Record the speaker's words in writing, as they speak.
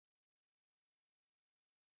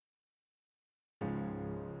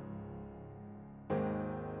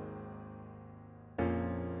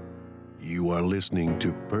You are listening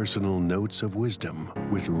to Personal Notes of Wisdom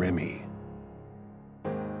with Remy.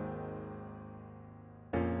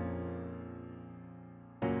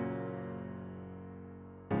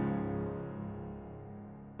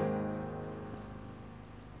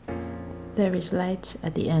 There is light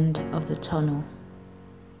at the end of the tunnel.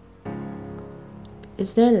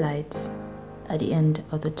 Is there light at the end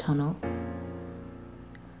of the tunnel?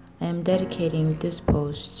 I am dedicating this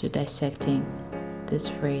post to dissecting this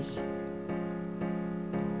phrase.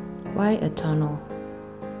 Why a tunnel,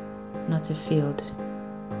 not a field?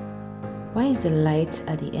 Why is the light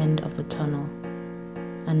at the end of the tunnel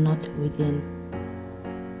and not within?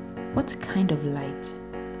 What kind of light?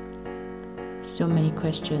 So many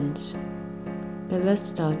questions. But let's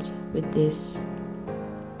start with this.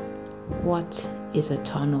 What is a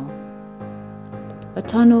tunnel? A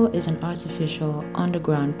tunnel is an artificial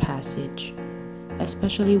underground passage,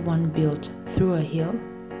 especially one built through a hill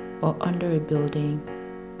or under a building,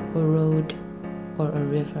 a road, or a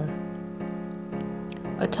river.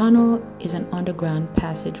 A tunnel is an underground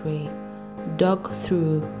passageway dug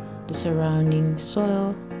through the surrounding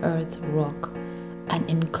soil, earth, rock, and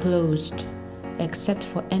enclosed except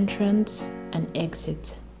for entrance and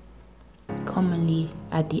exit, commonly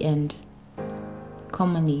at the end,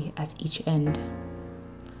 commonly at each end.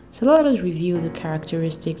 So let us review the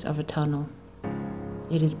characteristics of a tunnel.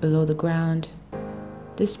 It is below the ground.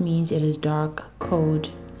 This means it is dark, cold,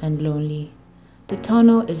 and lonely. The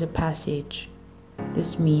tunnel is a passage.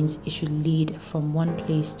 This means it should lead from one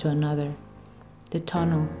place to another. The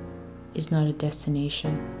tunnel is not a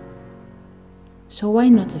destination. So why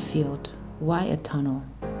not a field? Why a tunnel?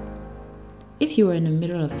 If you were in the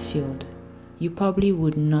middle of a field, you probably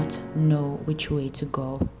would not know which way to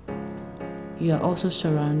go. You are also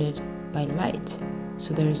surrounded by light,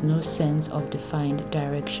 so there is no sense of defined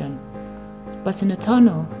direction. But in a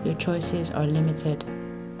tunnel, your choices are limited.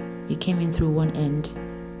 You came in through one end,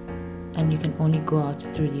 and you can only go out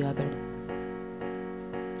through the other.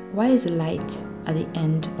 Why is the light at the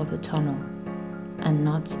end of the tunnel and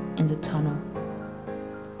not in the tunnel?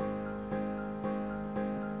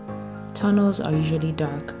 Tunnels are usually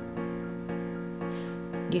dark.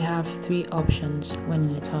 You have three options when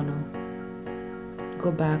in a tunnel.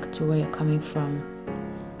 Go back to where you're coming from.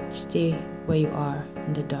 Stay where you are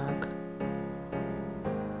in the dark.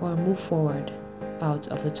 Or move forward out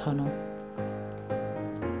of the tunnel.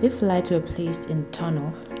 If lights were placed in the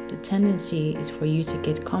tunnel, the tendency is for you to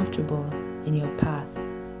get comfortable in your path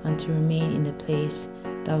and to remain in the place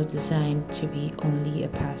that was designed to be only a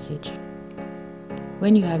passage.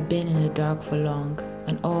 When you have been in the dark for long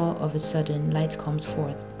and all of a sudden light comes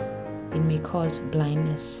forth, it may cause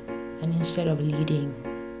blindness, and instead of leading,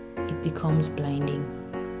 it becomes blinding.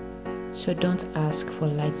 So don't ask for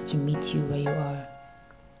light to meet you where you are.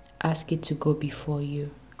 Ask it to go before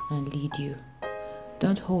you and lead you.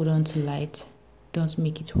 Don't hold on to light. Don't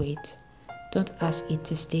make it wait. Don't ask it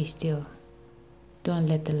to stay still. Don't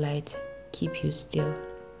let the light keep you still.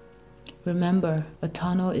 Remember, a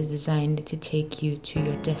tunnel is designed to take you to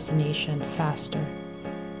your destination faster.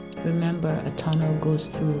 Remember, a tunnel goes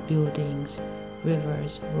through buildings,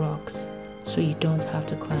 rivers, rocks, so you don't have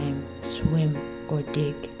to climb, swim, or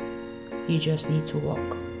dig. You just need to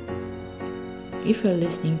walk. If you're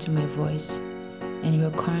listening to my voice and you're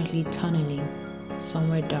currently tunneling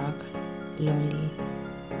somewhere dark, lonely,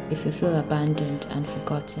 if you feel abandoned and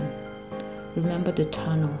forgotten, remember the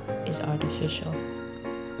tunnel is artificial.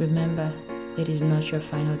 Remember, it is not your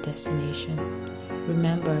final destination.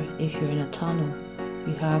 Remember, if you're in a tunnel,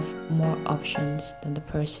 you have more options than the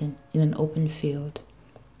person in an open field,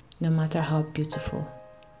 no matter how beautiful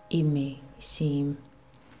it may seem.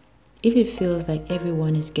 If it feels like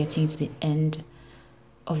everyone is getting to the end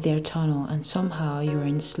of their tunnel and somehow you're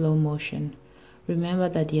in slow motion, remember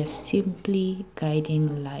that they are simply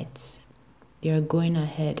guiding lights. They are going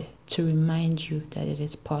ahead to remind you that it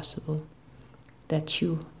is possible, that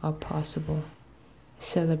you are possible.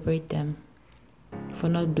 Celebrate them for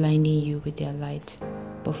not blinding you with their light,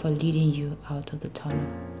 but for leading you out of the tunnel.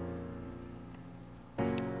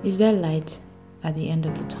 Is there light at the end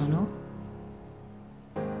of the tunnel?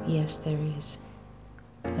 Yes, there is.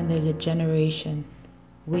 And there's a generation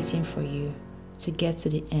waiting for you to get to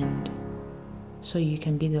the end so you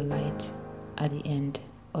can be the light at the end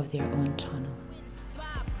of their own tunnel.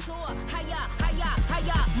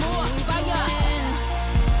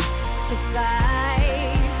 To fly.